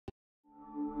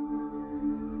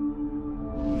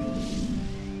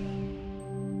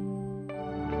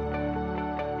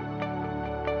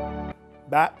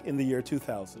Back in the year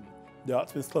 2000, the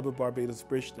Optimist Club of Barbados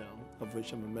Bridgetown, of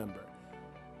which I'm a member,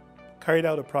 carried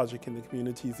out a project in the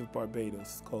communities of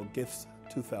Barbados called Gifts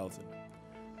 2000.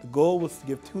 The goal was to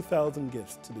give 2,000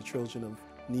 gifts to the children of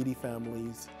needy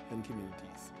families and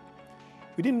communities.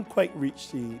 We didn't quite reach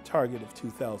the target of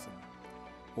 2,000,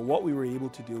 but what we were able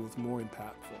to do was more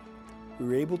impactful. We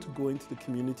were able to go into the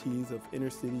communities of inner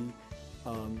city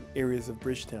areas of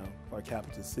Bridgetown, our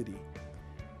capital city,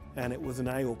 and it was an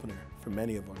eye-opener for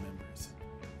many of our members.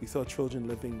 We saw children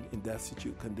living in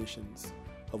destitute conditions,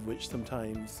 of which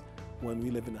sometimes when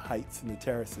we live in the heights and the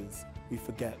terraces, we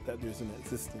forget that there's an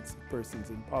existence of persons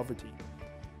in poverty.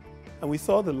 And we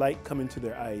saw the light come into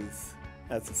their eyes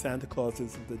as the Santa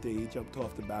Clauses of the day jumped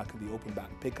off the back of the open back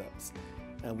pickups,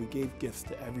 and we gave gifts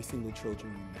to every single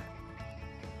children we met.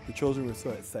 The children were so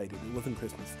excited. It wasn't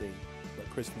Christmas Day, but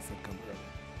Christmas had come early.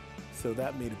 So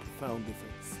that made a profound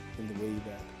difference in the way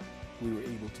that we were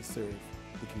able to serve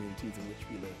the communities in which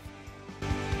we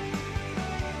live.